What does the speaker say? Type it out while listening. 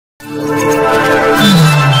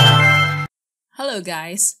Hello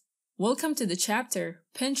guys! Welcome to the chapter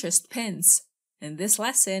Pinterest Pins. In this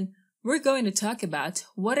lesson, we're going to talk about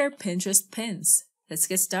what are Pinterest pins. Let's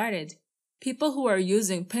get started. People who are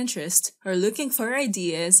using Pinterest are looking for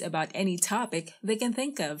ideas about any topic they can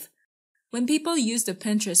think of. When people use the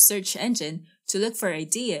Pinterest search engine to look for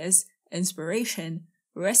ideas, inspiration,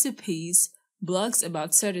 recipes, blogs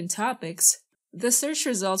about certain topics, the search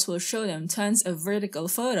results will show them tons of vertical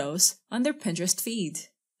photos on their Pinterest feed.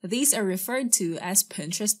 These are referred to as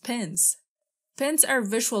Pinterest pins. Pins are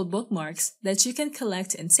visual bookmarks that you can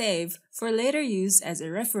collect and save for later use as a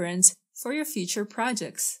reference for your future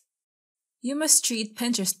projects. You must treat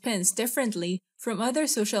Pinterest pins differently from other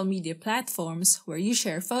social media platforms where you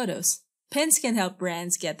share photos. Pins can help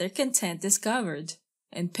brands get their content discovered,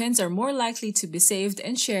 and pins are more likely to be saved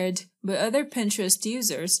and shared by other Pinterest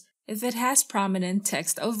users if it has prominent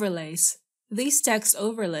text overlays. These text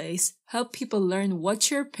overlays help people learn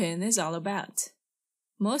what your pin is all about.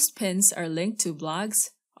 Most pins are linked to blogs,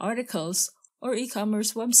 articles, or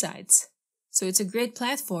e-commerce websites, so it's a great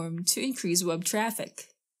platform to increase web traffic.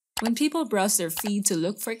 When people browse their feed to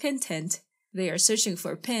look for content, they are searching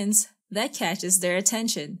for pins that catches their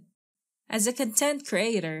attention. As a content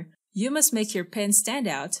creator, you must make your pin stand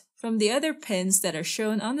out from the other pins that are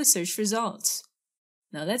shown on the search results.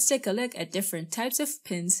 Now let's take a look at different types of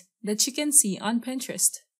pins that you can see on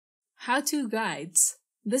Pinterest. How-to guides.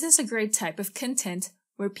 This is a great type of content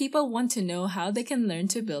where people want to know how they can learn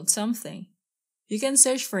to build something. You can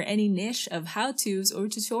search for any niche of how-tos or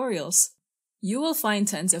tutorials. You will find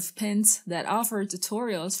tons of pins that offer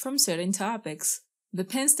tutorials from certain topics. The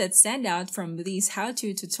pins that stand out from these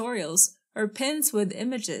how-to tutorials are pins with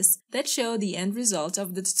images that show the end result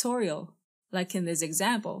of the tutorial. Like in this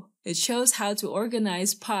example, it shows how to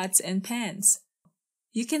organize pots and pans.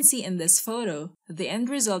 You can see in this photo the end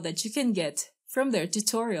result that you can get from their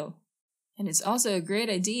tutorial. And it's also a great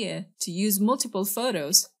idea to use multiple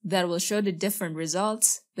photos that will show the different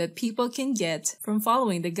results that people can get from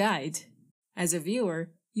following the guide. As a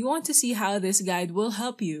viewer, you want to see how this guide will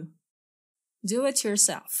help you. Do it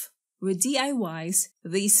yourself. With DIYs,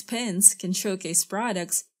 these pins can showcase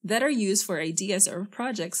products that are used for ideas or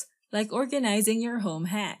projects like organizing your home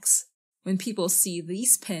hacks. When people see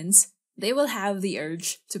these pins, they will have the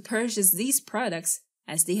urge to purchase these products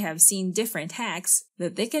as they have seen different hacks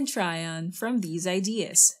that they can try on from these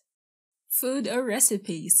ideas. Food or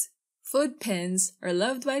recipes. Food pins are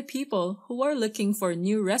loved by people who are looking for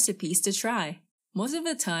new recipes to try. Most of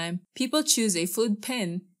the time, people choose a food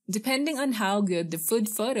pin depending on how good the food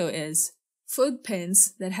photo is. Food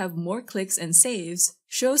pins that have more clicks and saves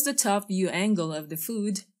shows the top view angle of the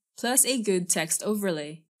food plus a good text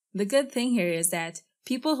overlay. The good thing here is that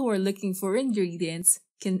people who are looking for ingredients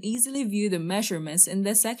can easily view the measurements in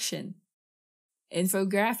this section.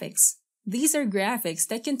 Infographics. These are graphics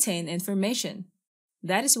that contain information.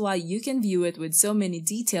 That is why you can view it with so many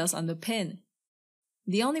details on the pin.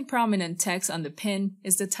 The only prominent text on the pin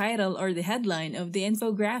is the title or the headline of the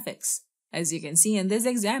infographics. As you can see in this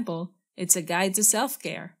example, it's a guide to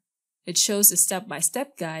self-care. It shows a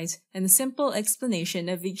step-by-step guide and a simple explanation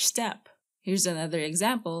of each step. Here's another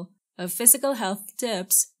example of physical health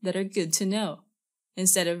tips that are good to know.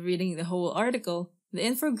 Instead of reading the whole article, the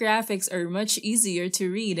infographics are much easier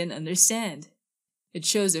to read and understand. It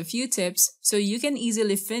shows a few tips so you can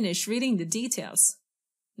easily finish reading the details.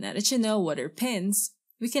 Now that you know what are pins,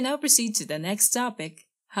 we can now proceed to the next topic,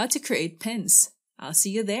 how to create pins. I'll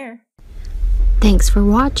see you there. Thanks for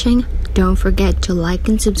watching. Don't forget to like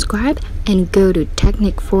and subscribe and go to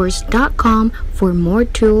technicforce.com for more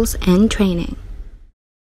tools and training.